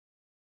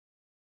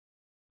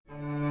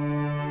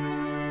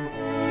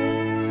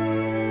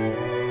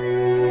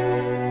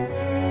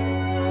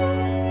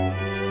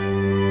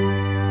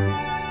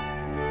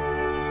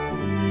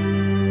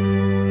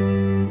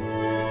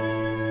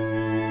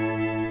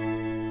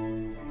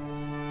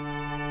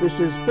This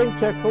is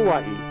ThinkTech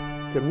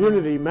Hawaii.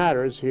 Community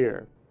matters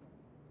here.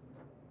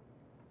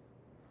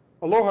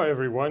 Aloha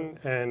everyone,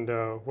 and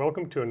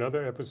welcome to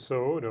another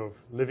episode of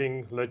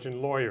Living Legend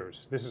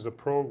Lawyers. This is a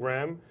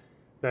program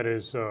that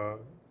is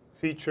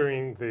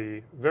featuring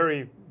the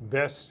very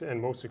best and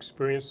most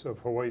experienced of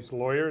Hawaii's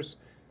lawyers,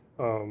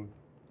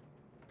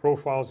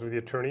 profiles of the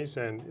attorneys,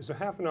 and it's a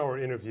half-an-hour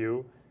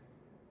interview.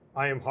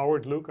 I am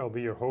Howard Luke. I'll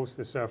be your host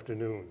this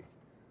afternoon.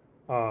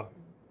 I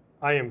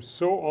am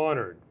so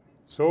honored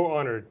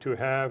to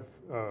have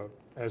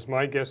as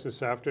my guest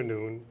this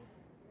afternoon,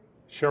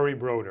 Sherry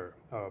Broder.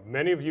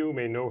 Many of you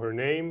may know her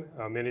name,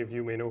 many of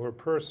you may know her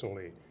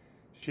personally.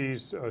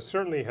 She's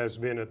certainly has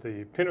been at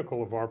the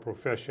pinnacle of our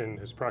profession,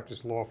 has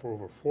practiced law for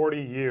over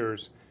 40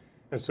 years.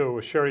 And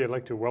so, Sherry, I'd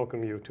like to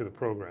welcome you to the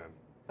program.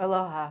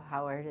 Aloha,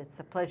 Howard. It's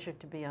a pleasure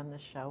to be on the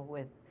show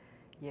with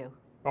you.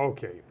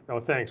 Okay. Oh,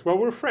 thanks. Well,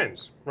 we're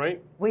friends,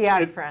 right? We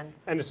are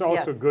friends. And it's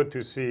also yes. good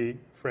to see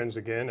friends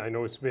again. I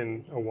know it's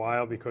been a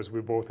while because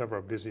we both have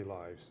our busy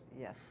lives.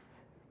 Yes.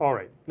 All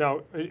right.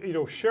 Now, you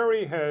know,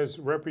 Sherry has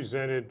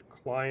represented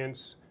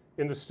clients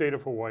in the state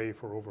of Hawaii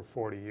for over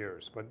 40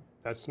 years, but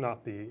that's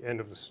not the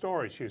end of the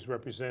story. She's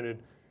represented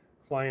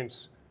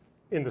clients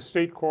in the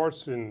state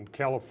courts in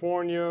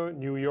California,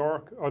 New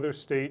York, other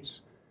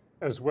states,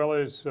 as well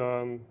as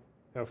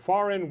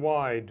far and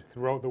wide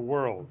throughout the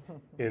world,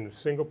 in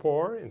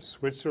Singapore, in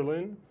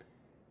Switzerland,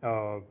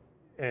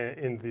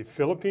 in the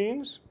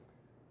Philippines.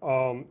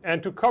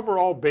 And to cover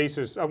all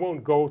bases, I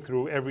won't go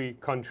through every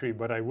country,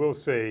 but I will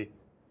say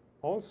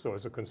also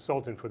as a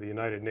consultant for the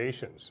United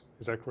Nations.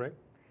 Is that correct?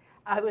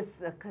 I was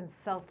a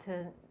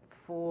consultant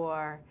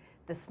for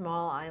the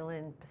small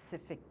island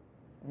Pacific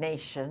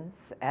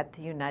nations at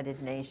the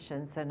United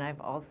Nations, and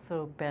I've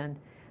also been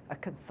a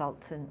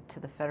consultant to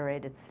the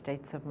Federated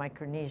States of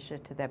Micronesia,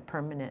 to their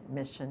permanent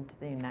mission to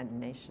the United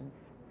Nations.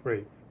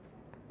 Great.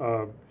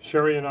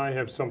 Sherry and I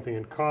have something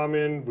in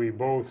common. We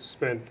both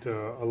spent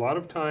a lot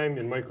of time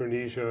in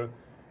Micronesia,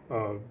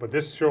 but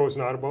this show is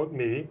not about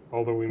me,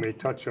 although we may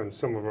touch on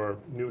some of our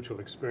mutual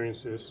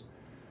experiences.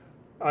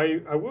 I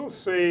will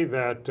say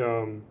that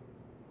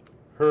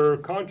her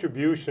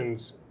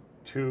contributions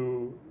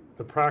to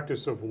the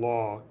practice of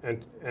law,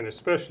 and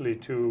especially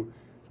to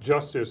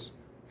justice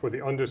for the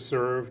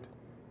underserved,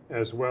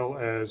 as well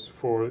as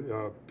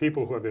for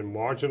people who have been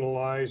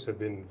marginalized, have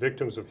been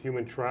victims of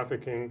human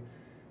trafficking,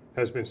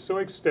 has been so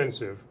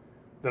extensive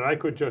that I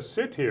could just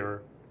sit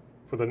here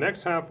for the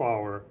next half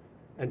hour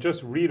and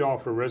just read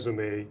off her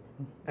resume,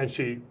 and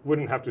she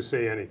wouldn't have to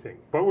say anything.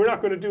 But we're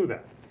not going to do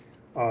that.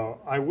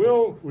 I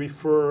will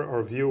refer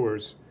our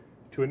viewers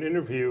to an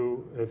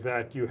interview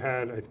that you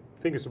had, I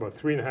think it's about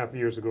 3.5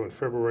 years ago in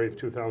February of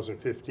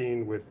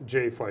 2015 with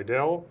Jay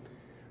Fidel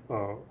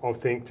of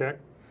ThinkTech.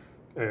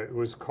 It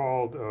was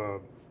called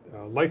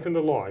Life in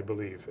the Law, I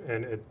believe.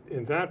 And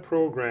in that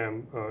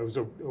program, it was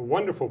a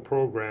wonderful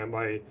program.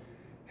 I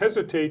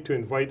hesitate to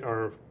invite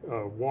our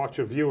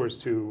watcher viewers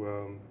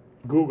to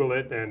Google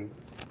it and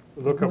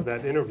look up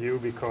that interview,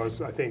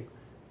 because I think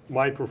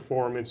my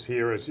performance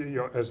here as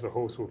the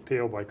host will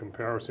pale by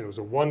comparison. It was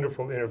a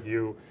wonderful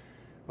interview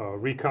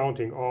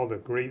recounting all the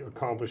great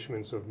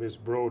accomplishments of Ms.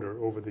 Broder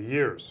over the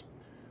years.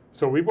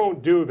 So we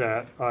won't do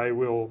that. I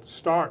will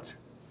start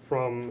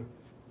from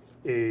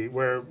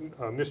where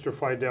Mr.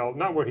 Fidel,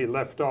 not where he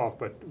left off,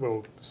 but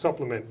will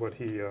supplement what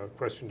he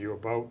questioned you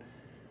about.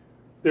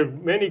 There are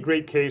many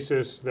great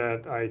cases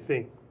that I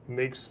think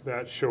makes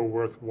that show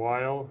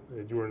worthwhile.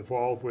 You were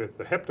involved with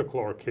the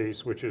heptachlor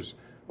case, which is,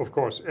 of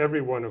course,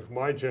 everyone of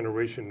my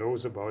generation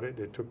knows about it.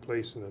 It took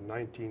place in the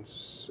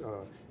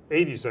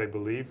 1980s, I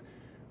believe,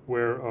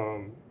 where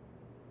a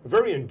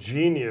very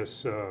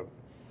ingenious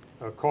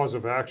cause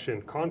of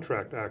action,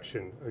 contract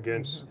action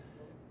against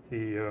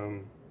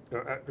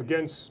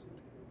against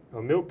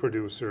milk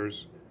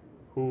producers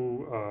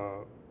who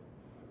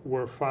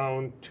were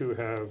found to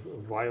have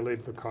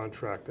violated the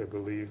contract, I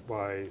believe,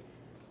 by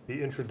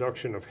the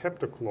introduction of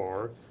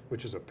heptachlor,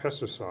 which is a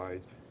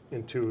pesticide,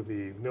 into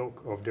the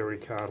milk of dairy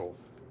cattle.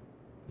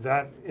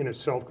 That in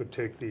itself could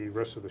take the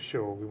rest of the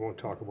show. We won't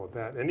talk about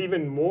that. And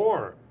even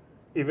more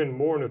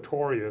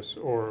notorious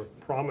or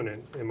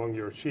prominent among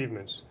your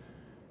achievements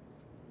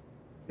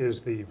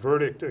is the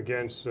verdict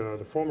against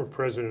the former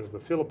president of the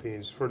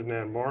Philippines,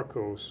 Ferdinand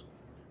Marcos,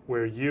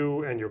 where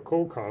you and your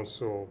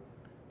co-counsel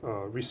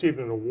received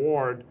an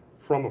award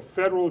from a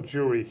federal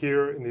jury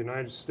here in the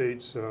United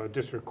States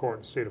District Court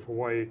in the state of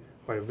Hawaii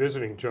by a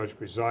visiting judge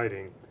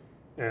presiding.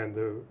 And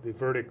the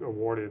verdict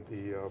awarded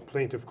the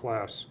plaintiff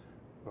class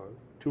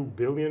 $2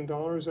 billion,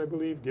 I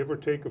believe, give or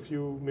take a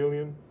few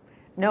million.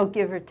 No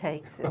give or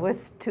takes. It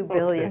was $2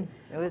 billion.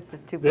 Okay. It was the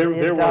 $2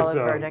 billion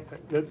verdict.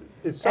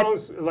 It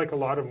sounds like a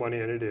lot of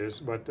money, and it is,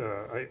 but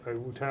I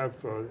would have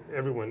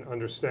everyone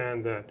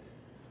understand that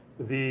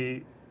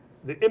the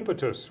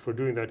impetus for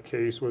doing that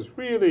case was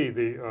really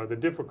the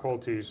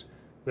difficulties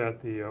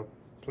that the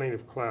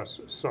plaintiff class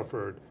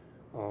suffered,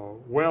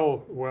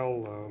 well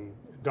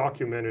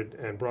documented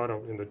and brought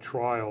out in the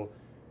trial,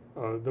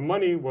 The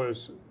money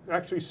was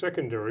actually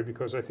secondary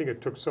because I think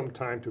it took some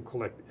time to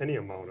collect any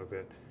amount of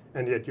it,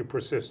 and yet you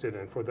persisted,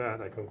 and for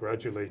that I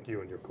congratulate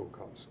you and your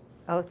co-counsel.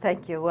 Oh,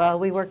 thank you. Well,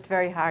 we worked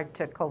very hard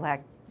to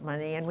collect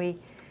money, and we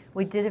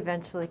did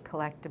eventually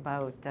collect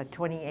about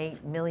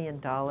 $28 million,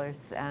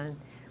 and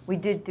we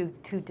did do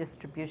 2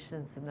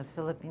 distributions in the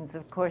Philippines.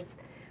 Of course,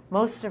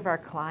 most of our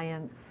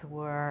clients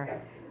were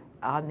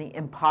on the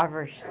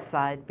impoverished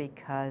side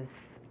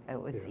because it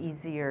was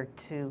easier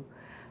to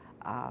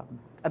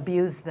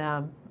abuse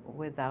them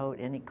without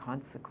any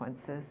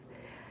consequences.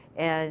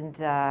 And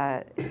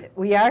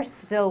we are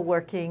still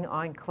working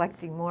on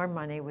collecting more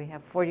money. We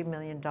have $40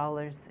 million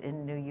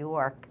in New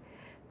York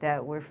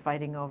that we're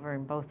fighting over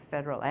in both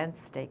federal and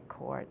state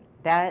court.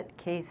 That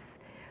case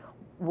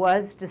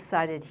was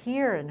decided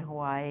here in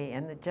Hawaii,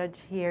 and the judge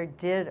here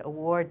did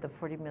award the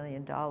 $40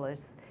 million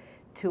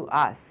to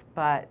us,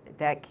 but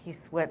that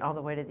case went all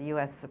the way to the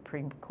U.S.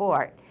 Supreme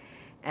Court.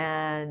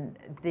 And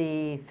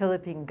the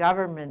Philippine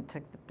government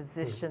took the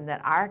position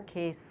that our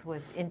case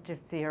was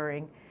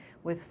interfering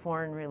with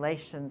foreign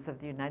relations of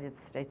the United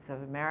States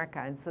of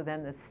America. And so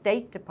then the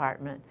State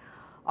Department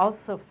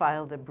also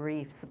filed a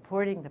brief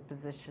supporting the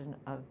position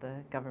of the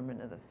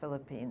government of the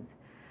Philippines.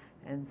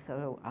 And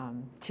so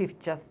Chief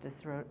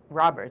Justice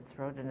Roberts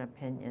wrote an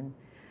opinion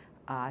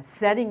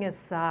setting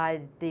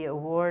aside the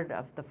award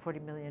of the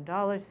 $40 million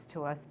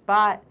to us,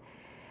 but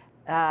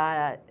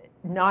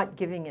not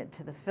giving it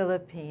to the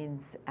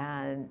Philippines,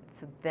 and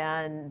so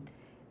then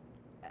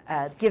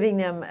giving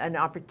them an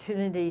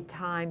opportunity,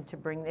 time to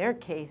bring their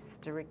case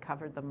to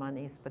recover the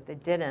monies, but they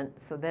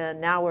didn't. So then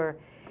now we're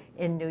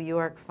in New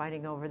York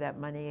fighting over that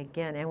money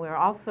again, and we're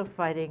also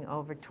fighting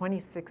over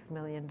 $26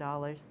 million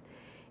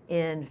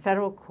in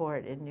federal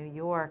court in New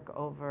York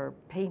over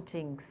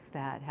paintings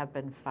that have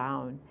been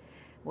found.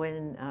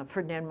 When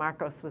Ferdinand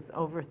Marcos was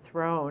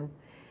overthrown,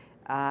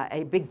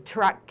 a big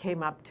truck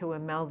came up to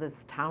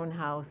Imelda's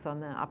townhouse on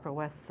the Upper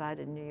West Side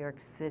of New York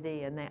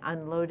City, and they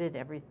unloaded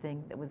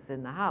everything that was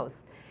in the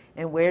house.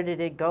 And where did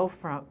it go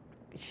from?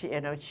 She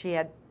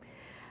had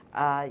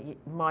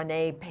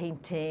Monet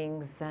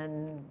paintings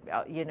and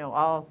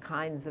all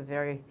kinds of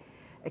very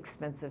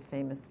expensive,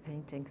 famous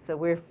paintings. So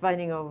we're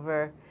fighting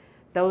over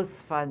those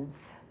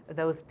funds,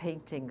 those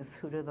paintings.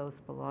 Who do those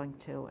belong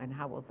to, and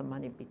how will the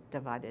money be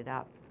divided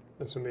up?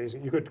 That's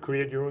amazing. You could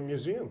create your own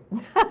museum,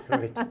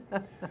 right?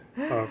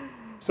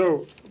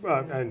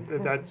 And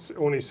that's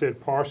only said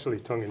partially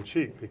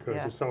tongue-in-cheek,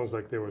 because it sounds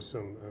like there was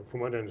some,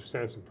 from what I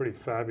understand, some pretty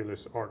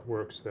fabulous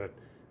artworks that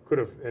could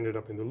have ended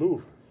up in the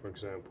Louvre, for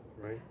example,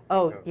 right?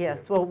 Oh, yes.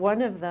 Yeah. Well,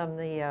 one of them,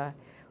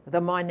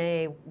 the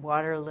Monet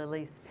water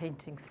lilies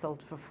painting,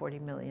 sold for $40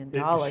 million.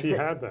 She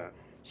had that.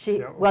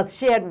 Well,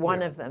 she had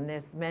one of them.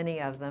 There's many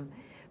of them.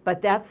 But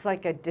that's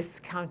like a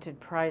discounted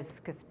price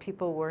because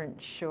people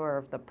weren't sure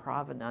of the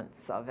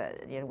provenance of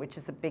it, which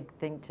is a big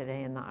thing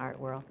today in the art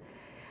world.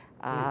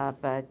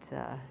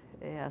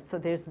 So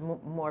there's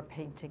more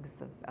paintings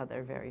of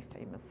other very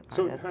famous artists.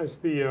 So has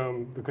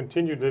the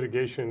continued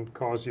litigation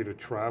caused you to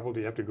travel?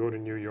 Do you have to go to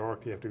New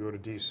York? Do you have to go to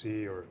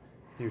D.C.? Or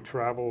do you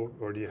travel,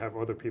 or do you have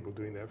other people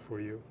doing that for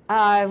you?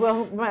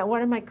 Well,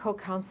 one of my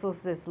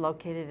co-counsels is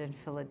located in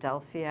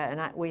Philadelphia,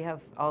 and we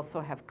also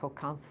have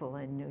co-counsel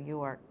in New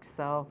York.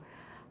 So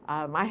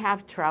I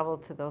have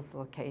traveled to those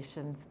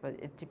locations, but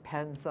it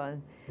depends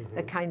on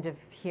the kind of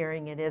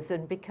hearing it is.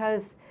 And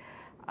because,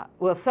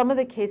 some of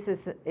the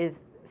cases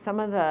some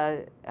of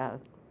the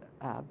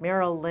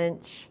Merrill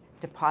Lynch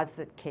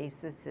deposit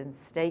cases in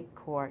state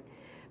court,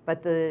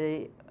 but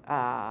the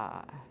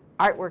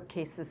artwork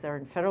cases are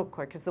in federal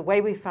court, because the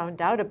way we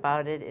found out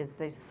about it is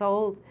they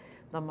sold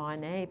the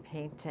Monet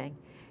painting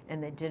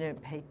and they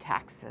didn't pay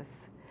taxes.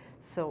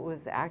 So it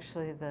was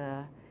actually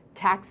the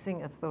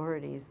taxing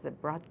authorities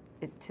that brought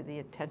it to the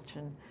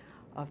attention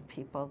of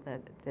people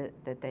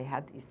that they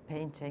had these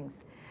paintings.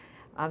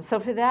 So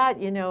for that,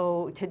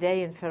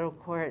 today in federal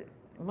court,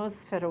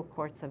 most federal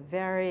courts are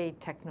very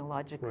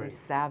technologically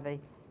savvy,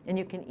 and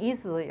you can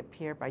easily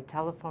appear by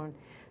telephone.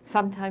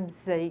 Sometimes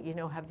they,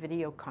 have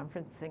video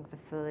conferencing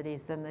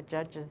facilities, and the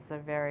judges are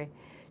very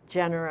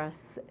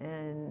generous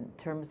in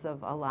terms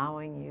of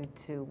allowing you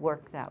to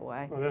work that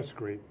way. Oh, that's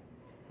great.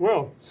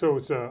 Well, so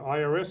it's an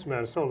IRS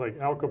matter. It sounds like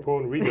Al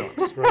Capone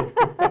Redux, right?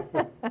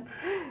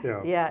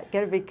 Yeah,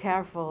 got to be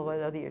careful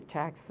with your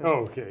taxes.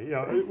 Oh, okay,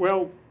 yeah.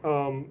 Well,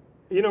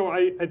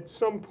 at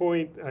some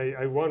point,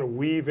 I want to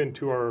weave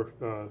into our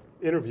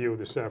interview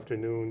this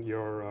afternoon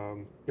your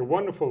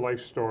wonderful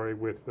life story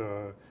with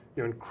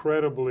your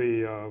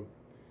incredibly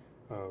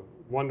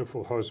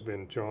wonderful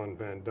husband, John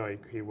Van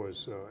Dyke. He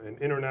was an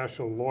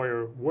international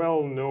lawyer,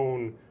 well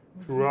known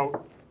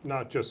throughout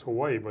not just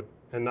Hawaii,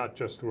 and not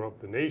just throughout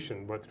the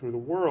nation, but through the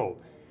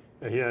world.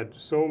 And he had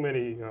so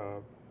many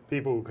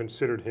people who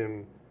considered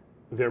him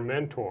their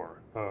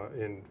mentor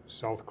in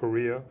South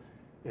Korea,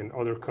 in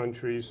other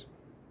countries.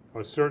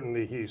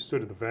 Certainly he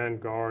stood at the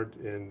vanguard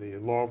in the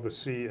law of the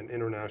sea and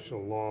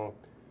international law.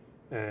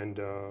 And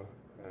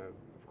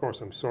of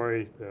course, I'm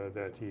sorry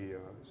that he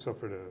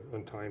suffered an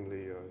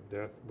untimely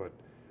death, but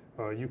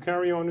you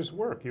carry on his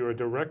work. You're a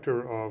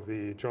director of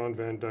the John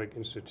Van Dyke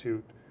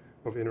Institute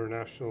of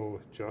International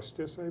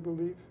Justice, I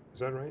believe. Is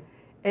that right?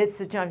 It's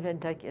the John Van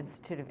Dyke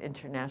Institute of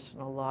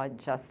International Law and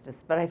Justice,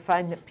 but I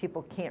find that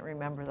people can't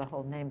remember the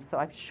whole name, so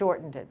I've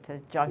shortened it to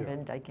John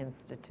Van Dyke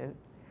Institute.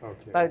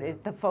 Okay.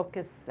 But the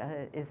focus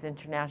is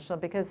international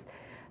because,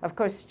 of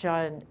course,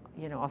 John,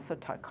 also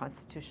taught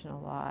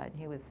constitutional law, and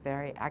he was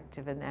very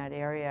active in that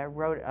area.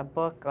 Wrote a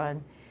book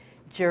on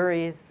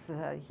juries,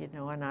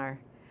 on our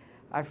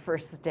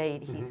first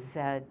date.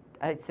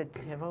 I said to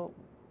him,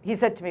 he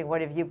said to me, "What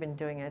have you been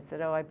doing?" I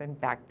said, "Oh, I've been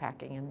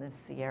backpacking in the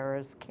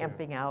Sierras,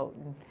 camping out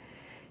and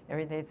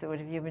everything." I said, "What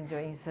have you been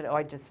doing?" He said, "Oh,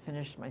 I just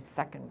finished my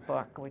second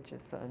book, which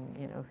is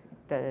on,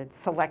 the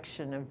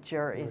selection of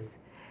juries."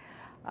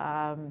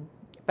 Right.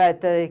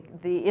 But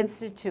the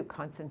Institute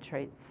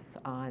concentrates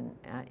on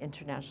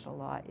international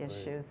law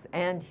issues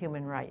and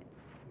human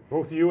rights.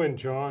 Both you and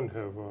John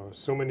have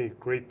so many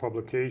great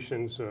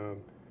publications.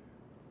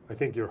 I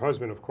think your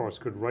husband, of course,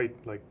 could write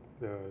like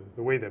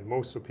the way that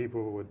most of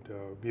people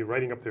would be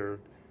writing up their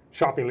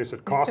shopping list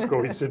at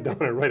Costco. He'd sit down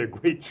and write a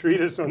great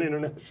treatise on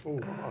international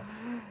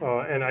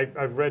law. And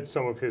I've read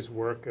some of his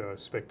work,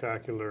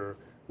 spectacular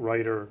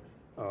writer,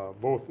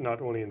 both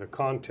not only in the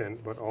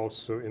content, but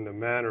also in the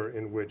manner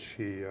in which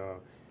he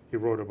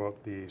wrote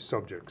about the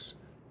subjects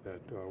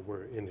that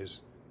were in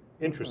his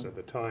interest at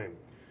the time.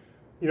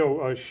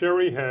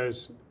 Sherry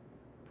has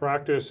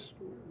practiced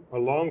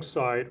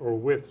alongside or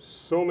with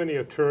so many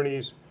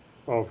attorneys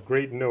of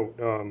great note,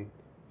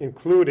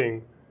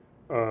 including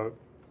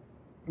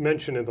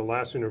mentioned in the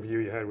last interview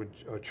you had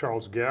with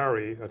Charles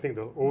Gary. I think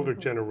the older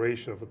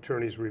generation of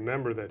attorneys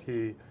remember that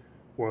he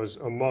was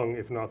among,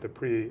 if not the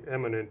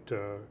preeminent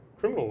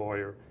criminal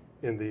lawyer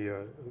in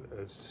the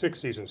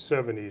 60s and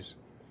 70s,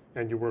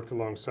 and you worked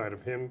alongside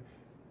of him.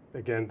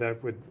 Again,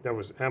 that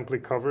was amply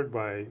covered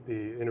by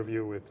the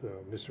interview with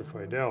Mr.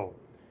 Fidel.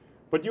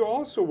 But you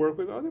also work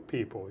with other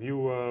people.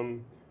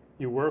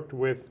 You worked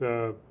with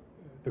the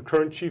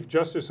current Chief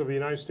Justice of the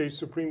United States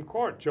Supreme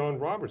Court, John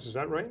Roberts. Is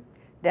that right?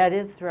 That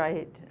is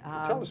right.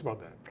 Tell us about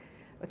that.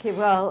 Okay,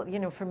 well,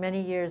 for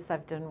many years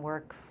I've done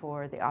work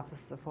for the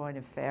Office of Hawaiian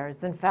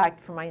Affairs. In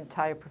fact, for my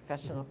entire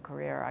professional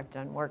career, I've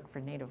done work for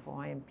Native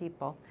Hawaiian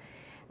people.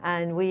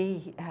 And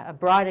we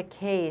brought a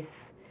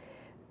case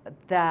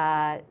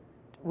that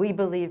we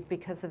believed,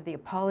 because of the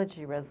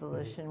apology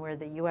resolution where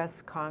the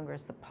U.S.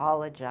 Congress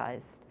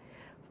apologized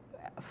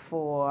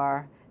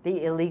for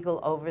the illegal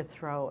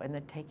overthrow and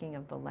the taking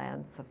of the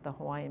lands of the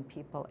Hawaiian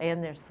people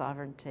and their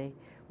sovereignty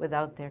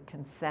without their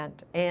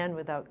consent and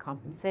without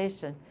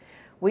compensation.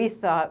 We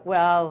thought,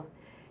 well,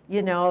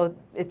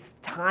 it's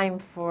time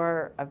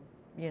for a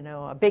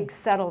big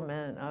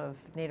settlement of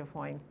Native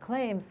Hawaiian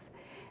claims,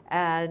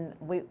 and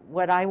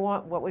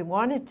what we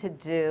wanted to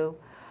do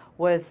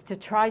was to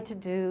try to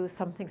do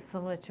something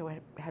similar to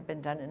what had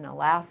been done in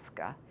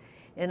Alaska.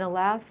 In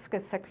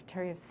Alaska,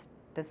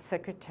 the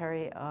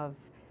Secretary of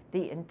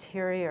the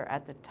Interior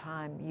at the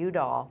time,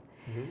 Udall.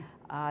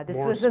 This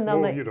was in the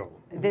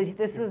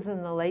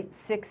late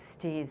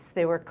 60s.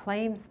 There were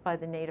claims by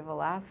the Native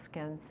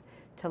Alaskans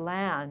to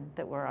land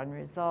that were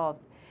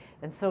unresolved.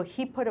 And so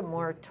he put a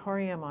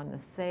moratorium on the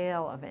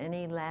sale of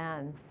any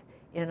lands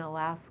in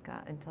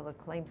Alaska until the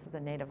claims of the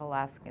Native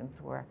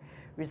Alaskans were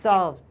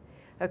resolved.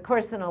 Of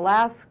course, in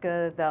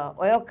Alaska, the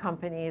oil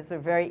companies were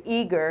very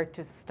eager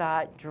to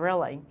start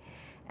drilling,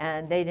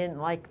 and they didn't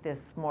like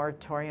this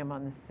moratorium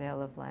on the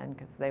sale of land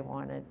because they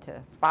wanted to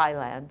buy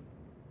land,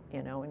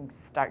 and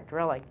start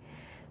drilling.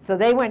 So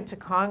they went to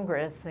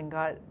Congress and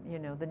got,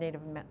 the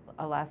Native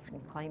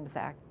Alaskan Claims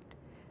Act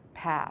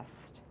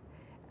passed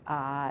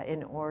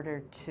in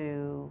order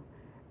to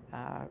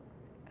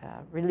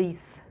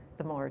release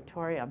the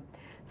moratorium.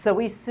 So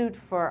we sued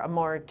for a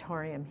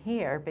moratorium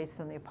here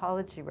based on the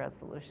apology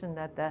resolution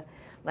that the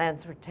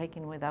lands were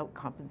taken without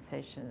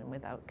compensation and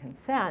without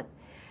consent,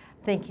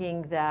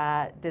 thinking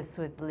that this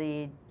would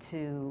lead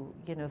to,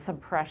 some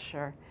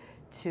pressure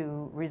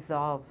to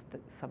resolve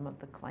some of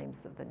the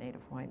claims of the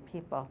Native Hawaiian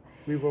people.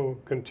 We will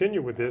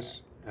continue with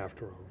this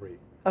after our break.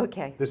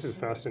 Okay. This is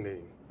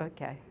fascinating.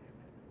 Okay.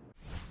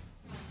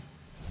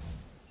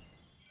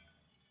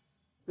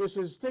 This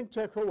is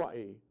ThinkTech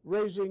Hawaii,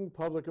 raising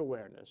public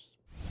awareness.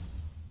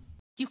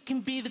 You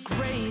can be the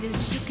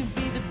greatest, you can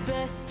be the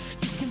best,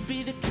 you can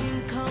be the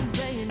King Kong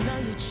banging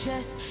on your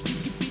chest. You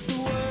can beat the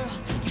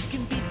world, you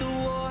can beat the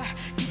war,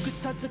 you could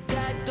talk to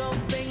God, go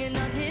banging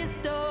on his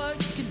door.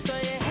 You can throw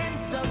your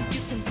hands up,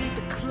 you can beat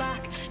the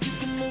clock, you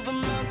can move a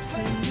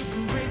mountain, you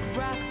can break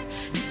rocks,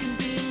 you can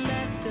be a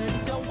master,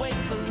 don't wait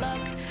for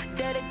luck.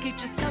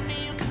 Dedicate yourself and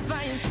you can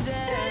find yourself.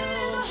 Stand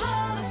in the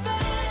Hall of Fame.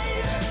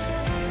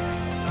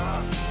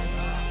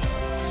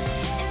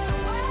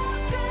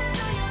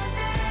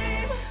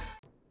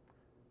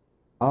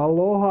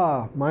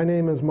 Aloha, my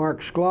name is Mark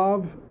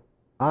Shklov.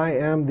 I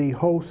am the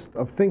host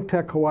of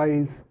ThinkTech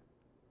Hawaii's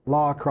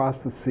Law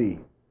Across the Sea.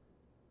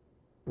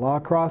 Law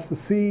Across the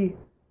Sea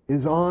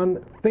is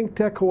on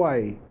ThinkTech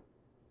Hawaii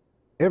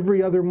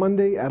every other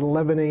Monday at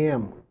 11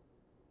 a.m.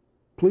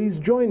 Please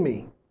join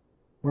me,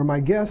 where my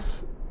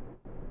guests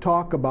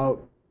talk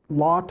about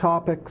law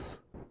topics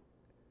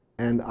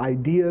and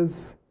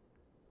ideas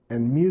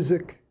and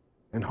music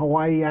and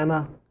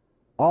Hawaiiana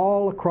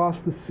all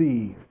across the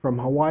sea from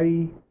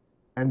Hawaii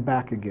and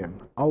back again.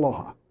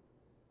 Aloha.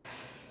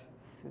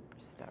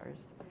 Superstars.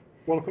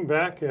 Welcome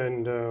back,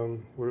 and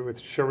we're with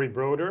Sherry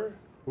Broder,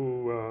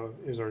 who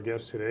is our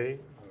guest today.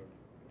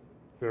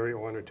 Very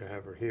honored to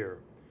have her here.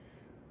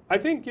 I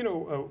think, you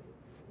know,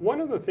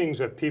 one of the things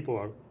that people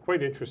are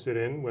quite interested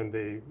in when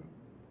they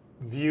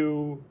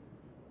view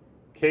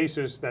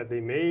cases that they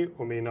may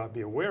or may not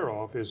be aware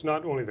of is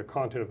not only the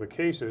content of the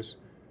cases,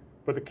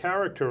 but the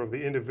character of the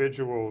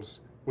individuals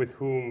with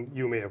whom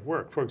you may have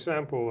worked. For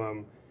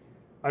example,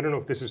 I don't know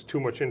if this is too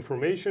much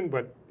information,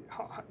 but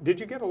did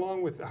you get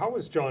along with, how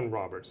was John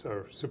Roberts,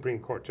 our Supreme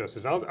Court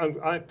Justice?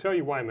 I'll tell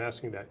you why I'm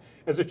asking that.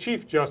 As a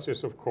Chief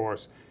Justice, of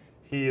course,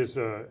 he is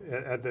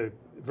at the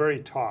very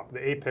top,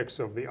 the apex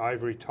of the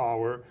ivory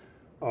tower.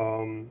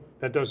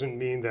 That doesn't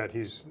mean that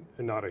he's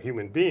not a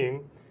human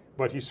being,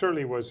 but he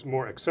certainly was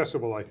more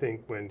accessible, I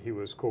think, when he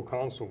was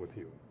co-counsel with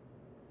you.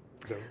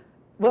 So.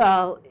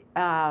 Well,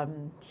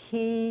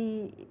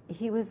 he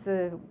was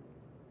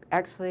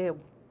actually a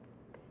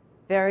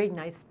very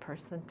nice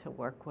person to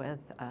work with.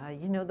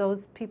 You know,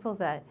 those people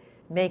that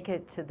make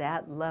it to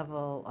that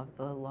level of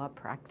the law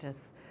practice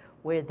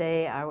where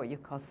they are what you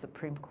call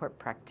Supreme Court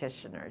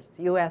practitioners,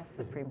 U.S.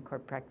 Supreme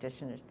Court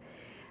practitioners.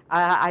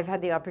 I've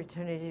had the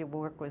opportunity to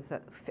work with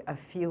a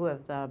few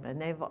of them,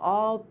 and they've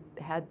all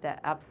had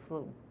the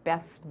absolute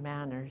best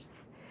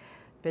manners,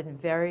 been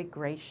very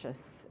gracious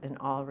in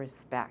all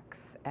respects.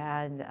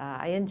 And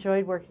I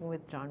enjoyed working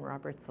with John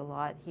Roberts a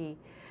lot. He,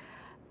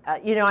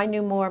 you know, I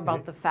knew more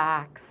about the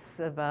facts,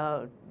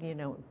 about, you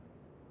know,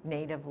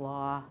 Native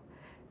law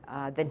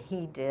than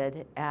he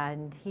did,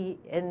 and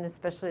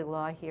especially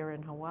law here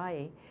in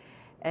Hawaii.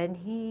 And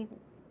he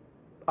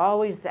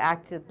always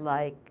acted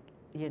like,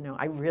 you know,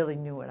 I really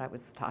knew what I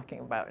was talking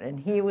about, and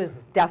he was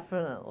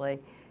definitely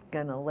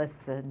going to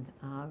listen.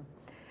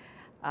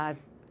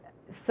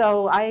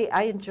 So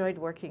I enjoyed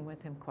working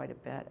with him quite a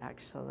bit,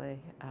 actually.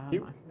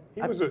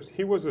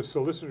 He was a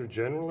Solicitor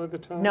General at the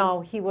time?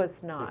 No, he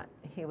was not.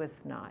 He was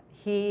not.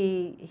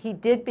 He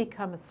did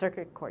become a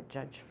circuit court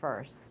judge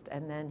first,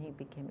 and then he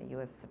became a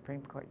U.S.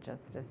 Supreme Court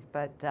justice.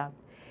 But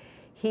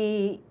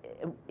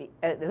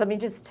let me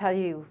just tell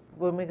you,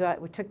 when we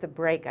took the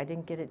break, I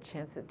didn't get a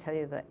chance to tell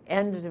you the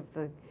end of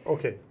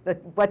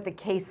what the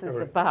case is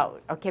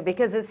about. Okay,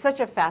 because it's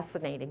such a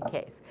fascinating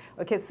case.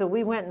 Okay, so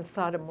we went and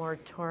sought a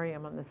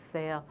moratorium on the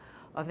sale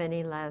of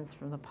any lands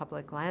from the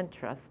Public Land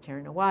Trust here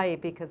in Hawaii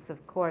because,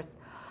 of course,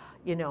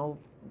 you know,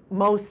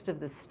 most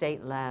of the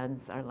state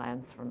lands are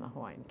lands from the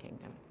Hawaiian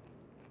Kingdom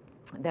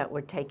that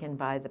were taken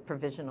by the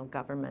provisional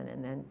government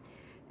and then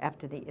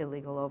after the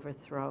illegal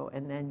overthrow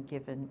and then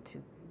given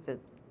to the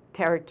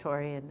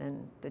territory, and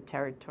then the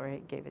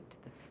territory gave it to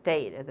the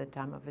state at the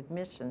time of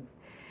admissions.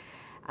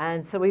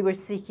 And so we were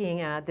seeking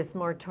this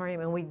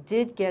moratorium, and we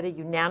did get a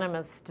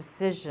unanimous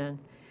decision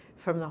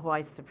from the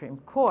Hawaii Supreme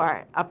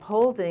Court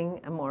upholding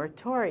a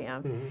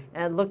moratorium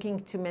and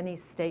looking to many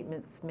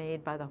statements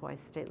made by the Hawaii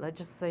State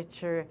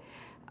Legislature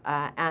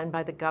and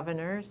by the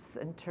governors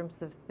in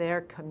terms of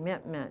their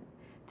commitment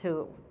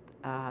to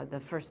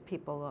the first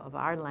people of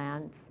our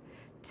lands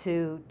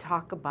to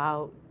talk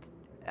about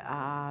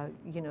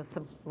you know,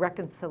 some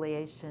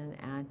reconciliation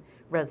and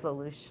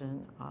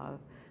resolution of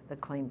the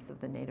claims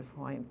of the Native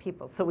Hawaiian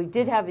people. So we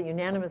did have a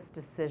unanimous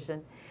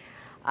decision.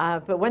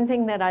 But one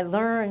thing that I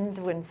learned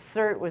when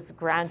cert was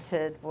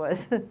granted was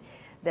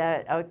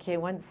that, okay,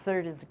 once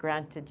cert is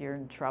granted, you're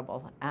in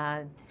trouble.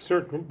 And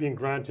cert being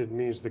granted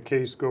means the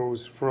case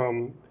goes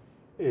from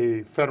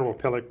a federal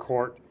appellate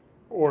court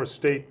or a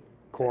state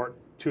court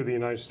to the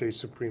United States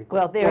Supreme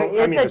Court. Well,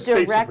 there's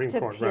a direct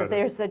appeal.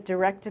 There's a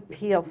direct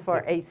appeal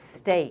for a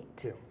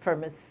state,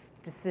 from a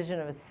decision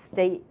of a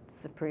state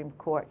Supreme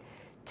Court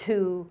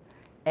to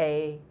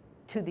the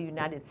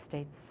United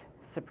States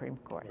Supreme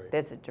Court. Right.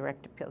 There's a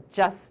direct appeal,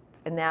 just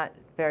in that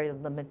very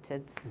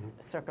limited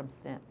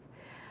circumstance.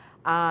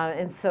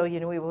 And so, you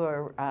know, we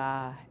were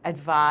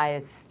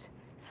advised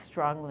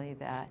strongly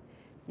that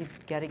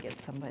you've got to get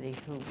somebody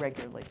who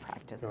regularly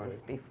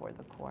practices before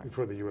the court.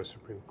 Before the U.S.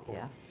 Supreme Court.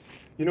 Yeah.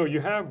 You know,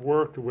 you have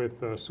worked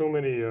with so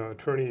many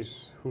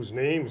attorneys whose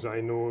names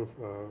I know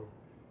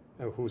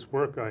of, whose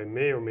work I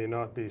may or may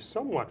not be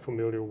somewhat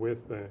familiar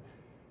with,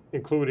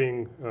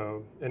 including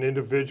an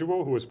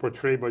individual who was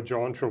portrayed by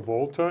John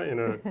Travolta in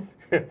a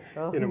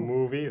in a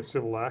movie, a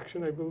civil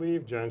action, I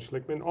believe, Jan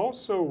Schlickman.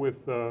 Also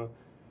with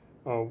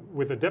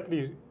a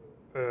deputy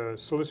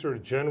Solicitor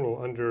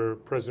General under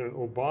President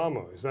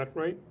Obama. Is that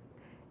right?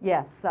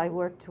 Yes, I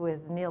worked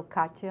with Neil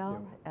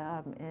Katyal,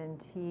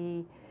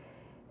 and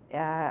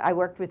I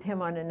worked with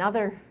him on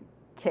another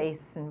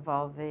case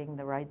involving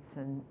the rights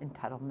and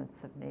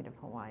entitlements of Native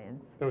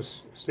Hawaiians. That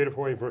was State of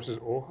Hawaii versus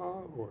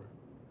OHA, or?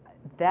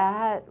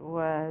 That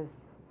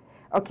was,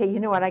 okay, you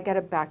know what, I got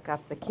to back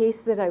up. The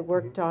case that I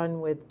worked on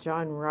with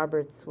John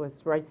Roberts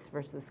was Rice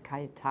versus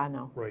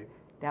Cayetano. Right.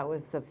 That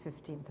was the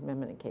 15th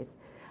Amendment case.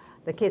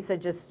 The case I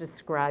just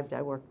described,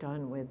 I worked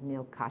on with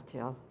Neil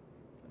Katyal.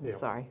 Yeah.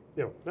 Sorry.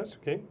 Yeah, that's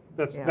okay.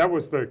 Yeah. That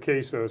was the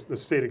case, the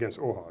state against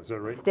OHA, is that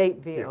right? State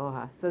v. Yeah.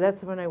 OHA. So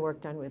that's when I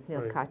worked on with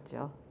Neil Right.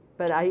 Katyal.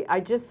 But I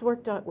just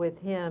worked on with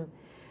him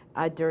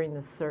during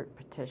the cert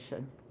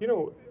petition. You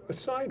know,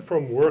 aside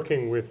from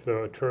working with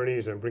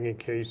attorneys and bringing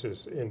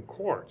cases in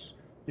courts,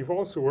 you've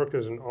also worked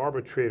as an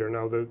arbitrator.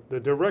 Now, the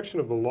direction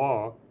of the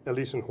law, at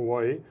least in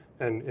Hawaii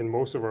and in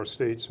most of our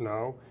states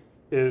now,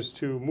 is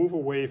to move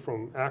away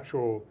from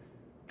actual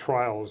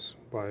trials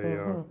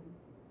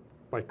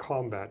by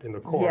combat in the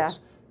courts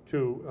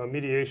to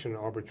mediation and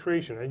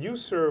arbitration. And you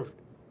serve,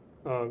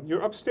 you're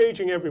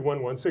upstaging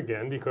everyone once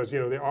again because, you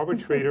know, the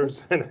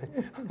arbitrators, and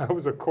I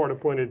was a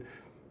court-appointed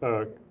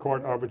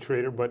court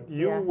arbitrator, but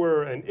you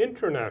were an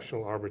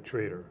international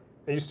arbitrator,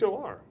 and you still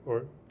are,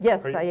 or?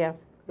 Yes, are you? I am.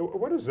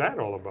 What is that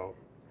all about?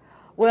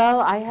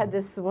 Well, I had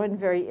this one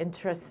very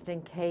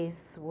interesting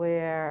case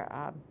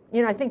where,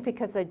 you know, I think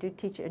because I do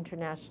teach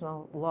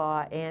international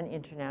law and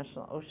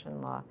international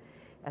ocean law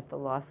at the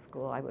law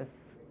school, I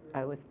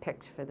was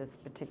picked for this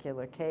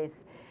particular case.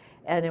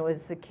 And it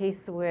was a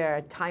case where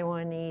a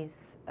Taiwanese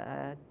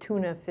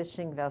tuna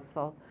fishing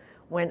vessel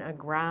went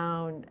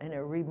aground in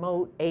a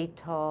remote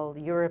atoll,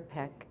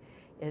 Euripec,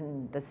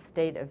 in the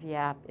state of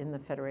Yap in the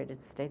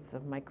Federated States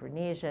of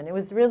Micronesia. And it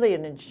was really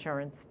an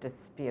insurance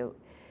dispute.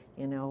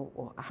 You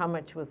know, how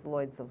much was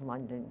Lloyd's of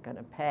London going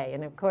to pay?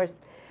 And of course,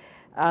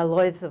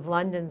 Lloyd's of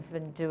London's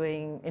been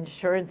doing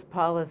insurance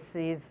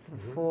policies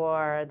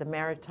for the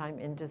maritime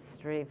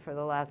industry for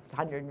the last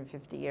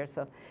 150 years.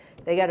 So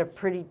they got a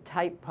pretty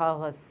tight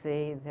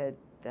policy that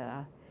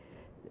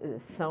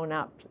sewn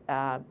up.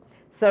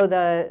 So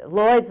the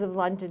Lloyd's of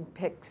London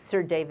picked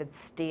Sir David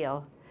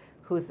Steele,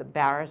 who's a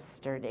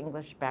barrister, an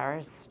English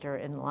barrister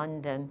in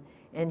London,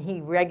 and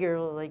he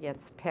regularly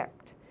gets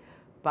picked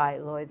by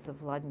Lloyd's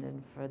of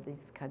London for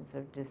these kinds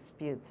of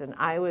disputes. And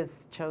I was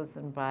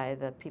chosen by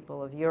the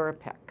people of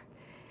Euripec.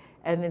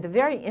 And the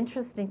very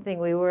interesting thing,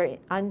 we were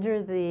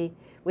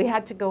we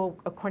had to go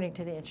according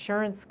to the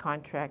insurance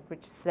contract,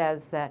 which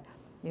says that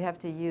you have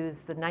to use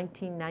the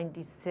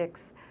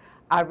 1996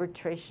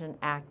 Arbitration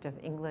Act of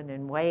England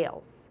and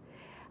Wales.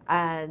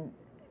 And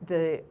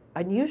the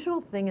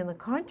unusual thing in the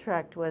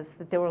contract was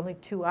that there were only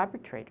 2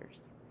 arbitrators.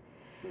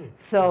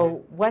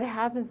 So what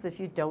happens if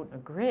you don't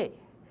agree?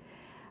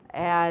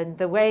 And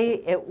the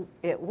way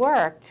it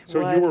worked was...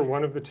 So you were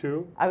one of the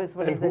 2? I was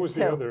one of the 2. And who was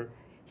the other?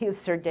 He was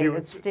Sir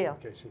David Steele.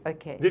 Okay, see.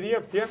 Okay. Did he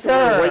have to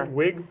wear a white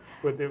wig?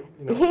 With the,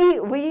 you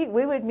know?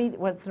 We would meet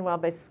once in a while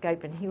by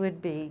Skype, and he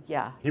would be,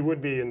 He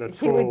would be in that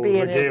he full would be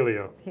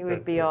regalia. he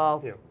would be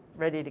all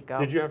ready to go.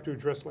 Did you have to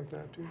dress like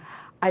that too?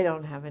 I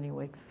don't have any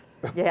wigs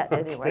yet,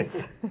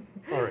 anyways.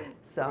 All right.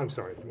 So, I'm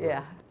sorry.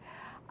 Yeah.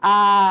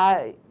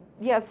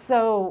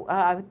 So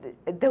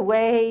the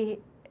way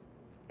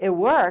it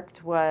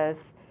worked was,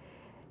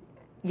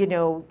 you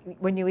know,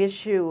 when you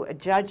issue a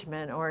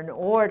judgment or an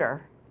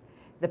order,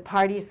 the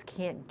parties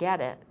can't get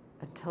it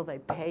until they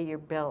pay your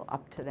bill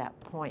up to that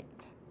point.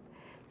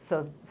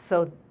 So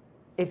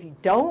if you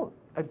don't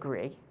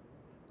agree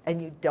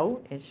and you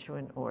don't issue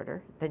an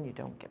order, then you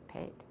don't get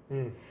paid.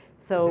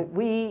 So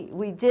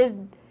we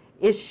did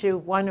issue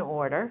one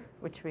order,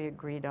 which we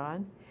agreed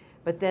on,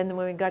 but then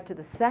when we got to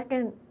the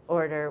second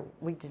order,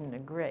 we didn't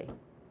agree.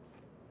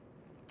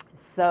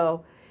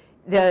 So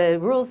the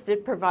rules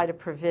did provide a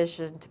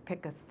provision to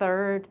pick a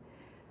third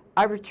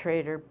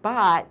arbitrator,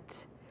 but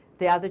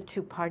the other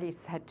 2 parties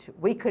had to,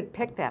 we could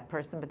pick that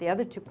person, but the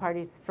other 2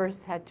 parties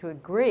first had to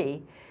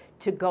agree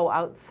to go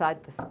outside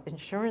the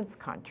insurance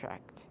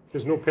contract.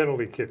 There's no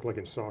penalty kick like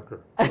in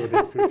soccer. Where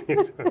these 2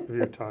 teams,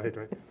 you're tied,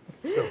 right?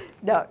 So,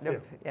 No,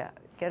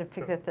 got to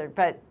pick the third.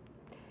 But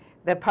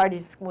the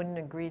parties wouldn't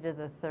agree to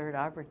the third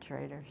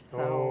arbitrator.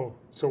 So,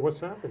 so what's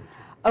happened?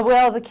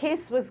 Well, the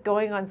case was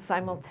going on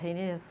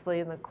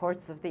simultaneously in the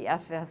courts of the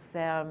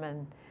FSM,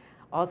 and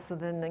also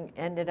then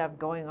ended up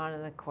going on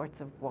in the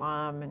courts of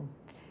Guam, and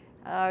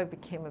it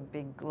became a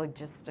big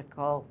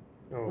logistical,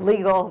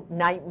 legal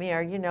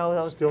nightmare. You know,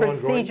 those Still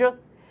procedural. Ongoing?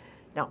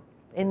 No,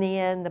 in the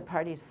end, the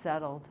parties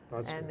settled,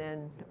 That's and good.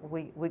 then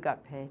we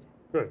got paid.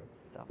 Good.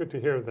 So Good to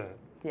hear that.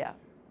 yeah.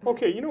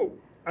 Okay, you know,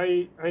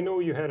 I know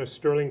you had a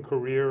sterling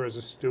career as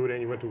a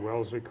student. You went to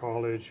Wellesley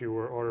College. You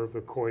were Order of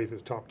the Koi for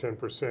the top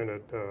 10%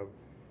 at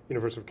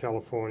University of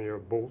California,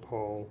 Bolt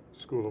Hall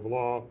School of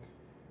Law.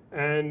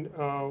 And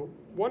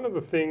one of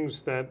the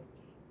things that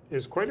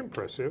is quite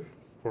impressive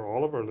for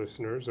all of our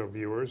listeners or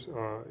viewers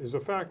is the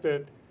fact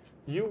that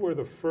you were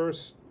the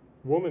first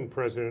woman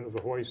president of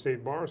the Hawaii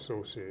State Bar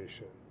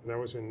Association. That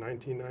was in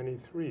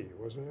 1993,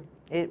 wasn't it?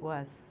 It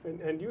was.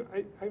 And you,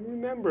 I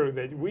remember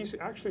that we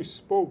actually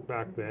spoke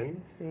back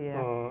then.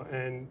 Yeah.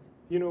 And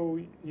you know,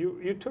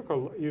 you took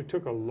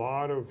a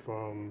lot of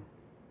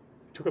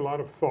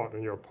thought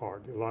on your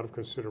part, a lot of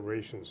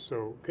considerations.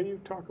 So can you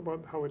talk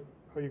about how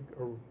you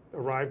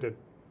arrived at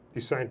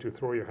deciding to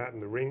throw your hat in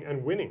the ring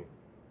and winning?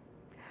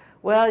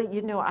 Well,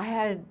 you know, I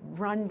had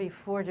run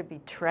before to be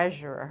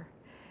treasurer,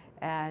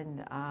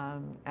 And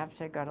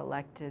after I got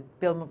elected,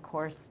 Bill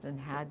McCorston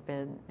had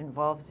been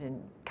involved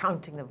in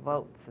counting the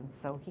votes, and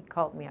so he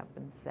called me up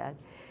and said,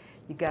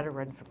 "You got to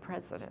run for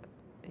president.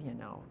 You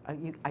know,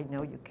 I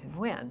know you can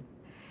win."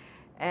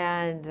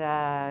 And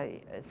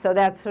so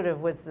that sort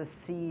of was the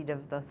seed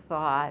of the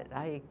thought.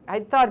 I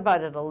thought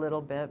about it a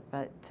little bit,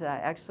 but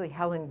actually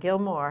Helen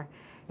Gilmore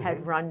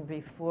had run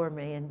before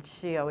me, and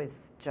she always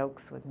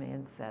jokes with me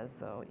and says,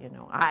 "Oh, you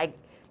know,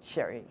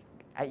 Sherry,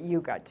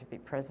 you got to be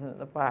president of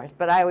the bar."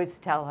 But I always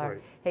tell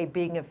her, hey,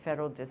 being a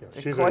federal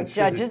district court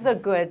judge is a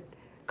good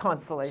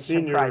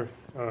consolation prize.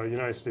 Senior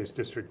United States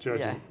district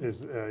judge Yeah.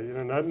 is you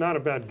know, not a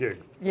bad gig.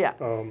 Yeah.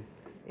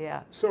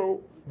 Yeah.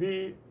 So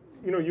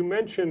you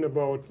mentioned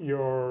about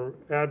your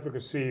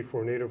advocacy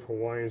for Native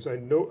Hawaiians. I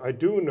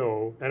do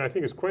know, and I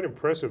think it's quite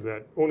impressive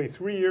that only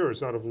 3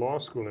 years out of law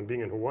school and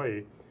being in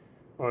Hawaii,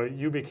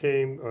 you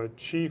became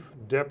Chief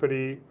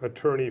Deputy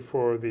Attorney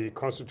for the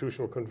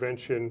Constitutional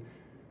Convention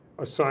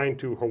assigned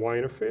to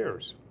Hawaiian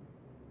Affairs.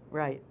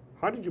 Right.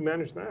 How did you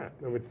manage that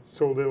with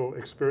so little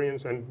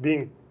experience and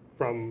being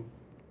from,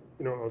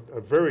 you know,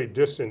 a very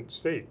distant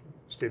state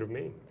of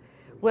Maine?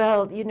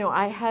 Well, you know,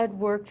 I had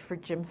worked for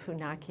Jim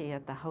Funaki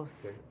at the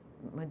House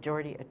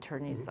Majority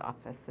Attorney's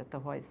Office at the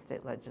Hawaii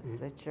State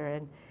Legislature,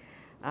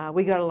 and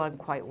we got along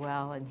quite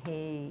well. And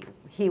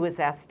he was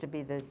asked to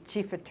be the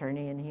chief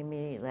attorney, and he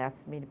immediately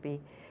asked me to be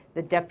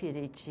the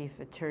deputy chief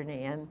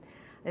attorney. And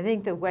I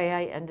think the way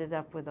I ended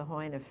up with the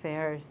Hawaiian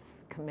Affairs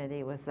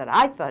Committee was that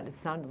I thought it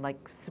sounded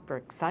like super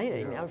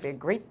exciting. That would be a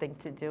great thing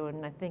to do.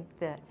 And I think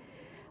that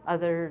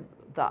the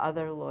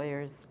other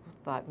lawyers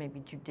thought maybe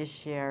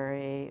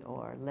judiciary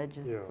or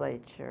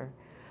legislature.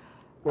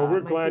 Well,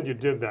 we're glad you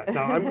did that.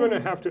 Now, I'm going to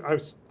have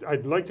to,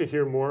 I'd like to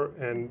hear more,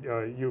 and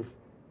you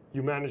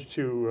managed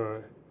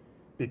to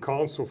be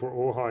counsel for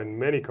OHA in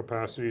many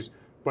capacities,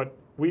 but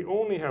we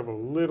only have a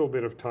little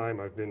bit of time,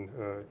 I've been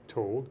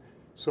told.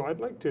 So I'd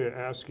like to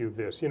ask you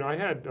this. You know, I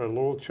had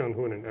Lowell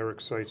Chun-Hoon and Eric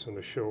Seitz on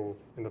the show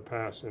in the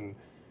past, and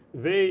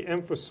they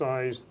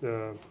emphasized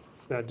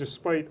that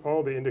despite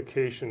all the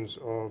indications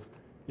of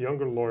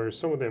younger lawyers,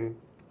 some of them,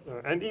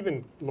 and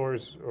even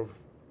lawyers of,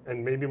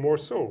 and maybe more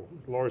so,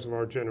 lawyers of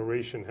our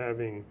generation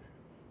having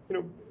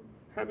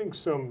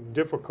some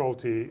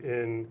difficulty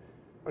in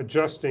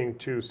adjusting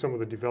to some of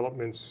the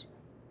developments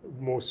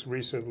most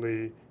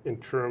recently in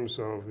terms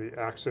of the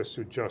access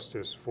to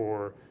justice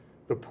for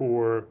the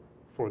poor,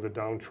 for the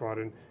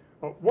downtrodden.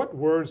 What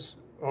words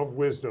of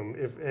wisdom,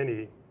 if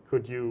any,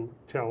 could you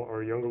tell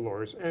our younger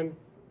lawyers and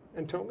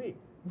tell me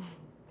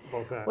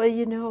about that? Well,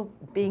 you know,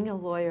 being a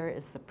lawyer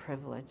is a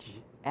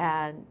privilege,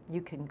 and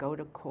you can go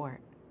to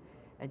court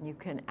and you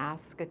can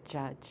ask a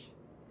judge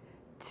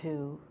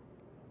to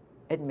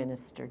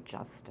administer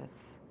justice.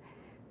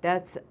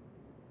 That's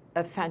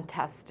a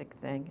fantastic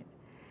thing.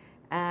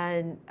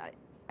 And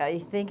I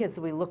think as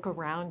we look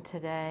around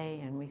today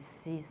and we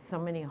see so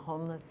many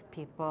homeless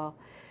people,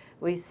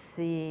 we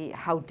see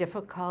how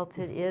difficult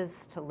it is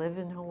to live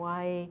in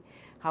Hawaii,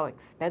 how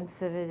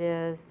expensive it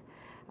is.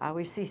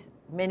 We see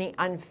many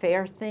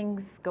unfair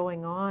things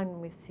going on.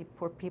 We see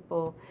poor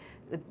people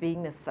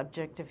being the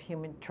subject of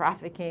human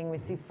trafficking. We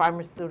see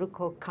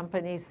pharmaceutical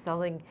companies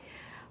selling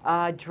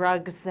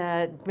drugs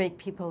that make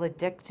people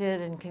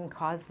addicted and can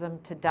cause them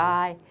to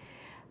die.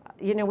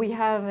 You know, we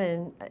have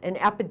an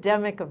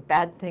epidemic of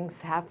bad things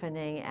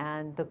happening,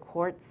 and the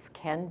courts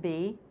can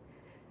be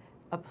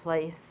a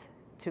place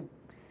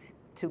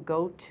to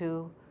go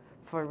to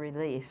for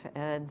relief.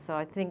 And so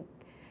I think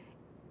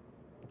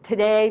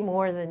today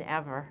more than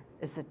ever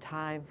is the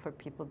time for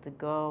people to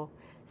go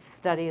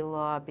study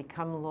law,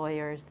 become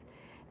lawyers,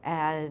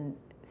 and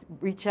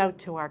reach out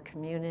to our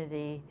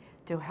community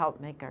to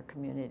help make our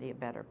community a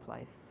better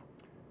place.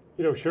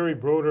 You know, Sherry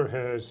Broder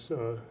has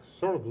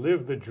sort of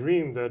lived the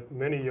dream that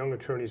many young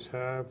attorneys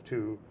have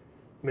to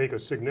make a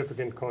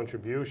significant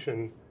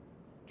contribution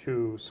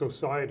to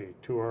society,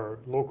 to our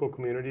local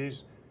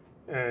communities,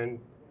 and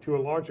to a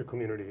larger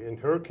community. In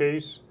her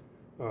case,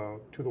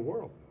 to the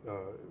world.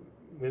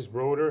 Ms.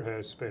 Broder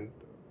has spent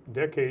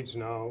decades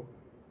now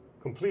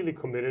completely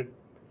committed,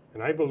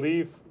 and I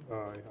believe,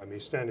 I may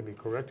stand to be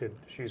corrected,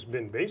 she's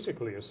been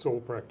basically a sole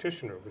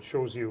practitioner, which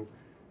shows you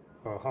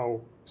how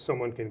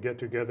someone can get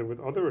together with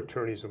other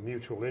attorneys of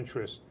mutual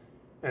interest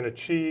and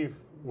achieve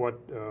what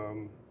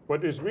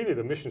is really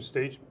the mission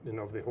statement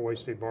of the Hawaii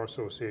State Bar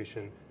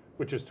Association,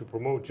 which is to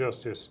promote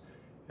justice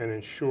and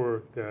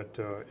ensure that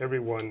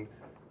everyone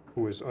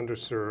who is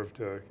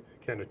underserved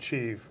can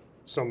achieve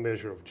some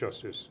measure of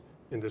justice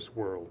in this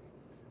world.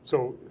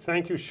 So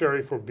thank you,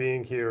 Sherry, for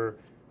being here.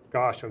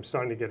 Gosh, I'm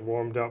starting to get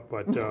warmed up,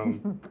 but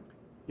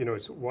you know,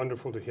 it's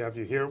wonderful to have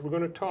you here. We're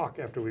going to talk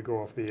after we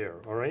go off the air,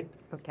 all right?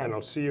 Okay. And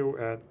I'll see you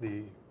at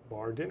the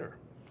bar dinner.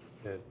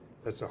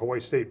 That's the Hawaii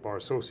State Bar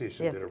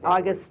Association Yes, dinner.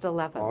 August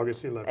 11th.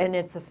 August 11th. And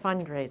it's a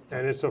fundraiser.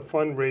 And it's a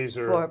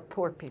fundraiser for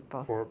poor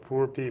people. For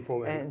poor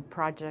people. And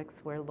projects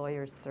where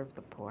lawyers serve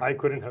the poor. I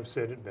couldn't have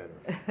said it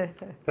better.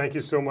 Thank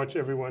you so much,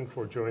 everyone,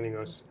 for joining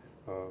us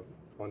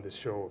on this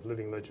show of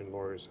Living Legend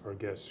Lawyers. Our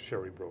guest,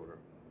 Sherry Broder.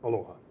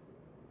 Aloha.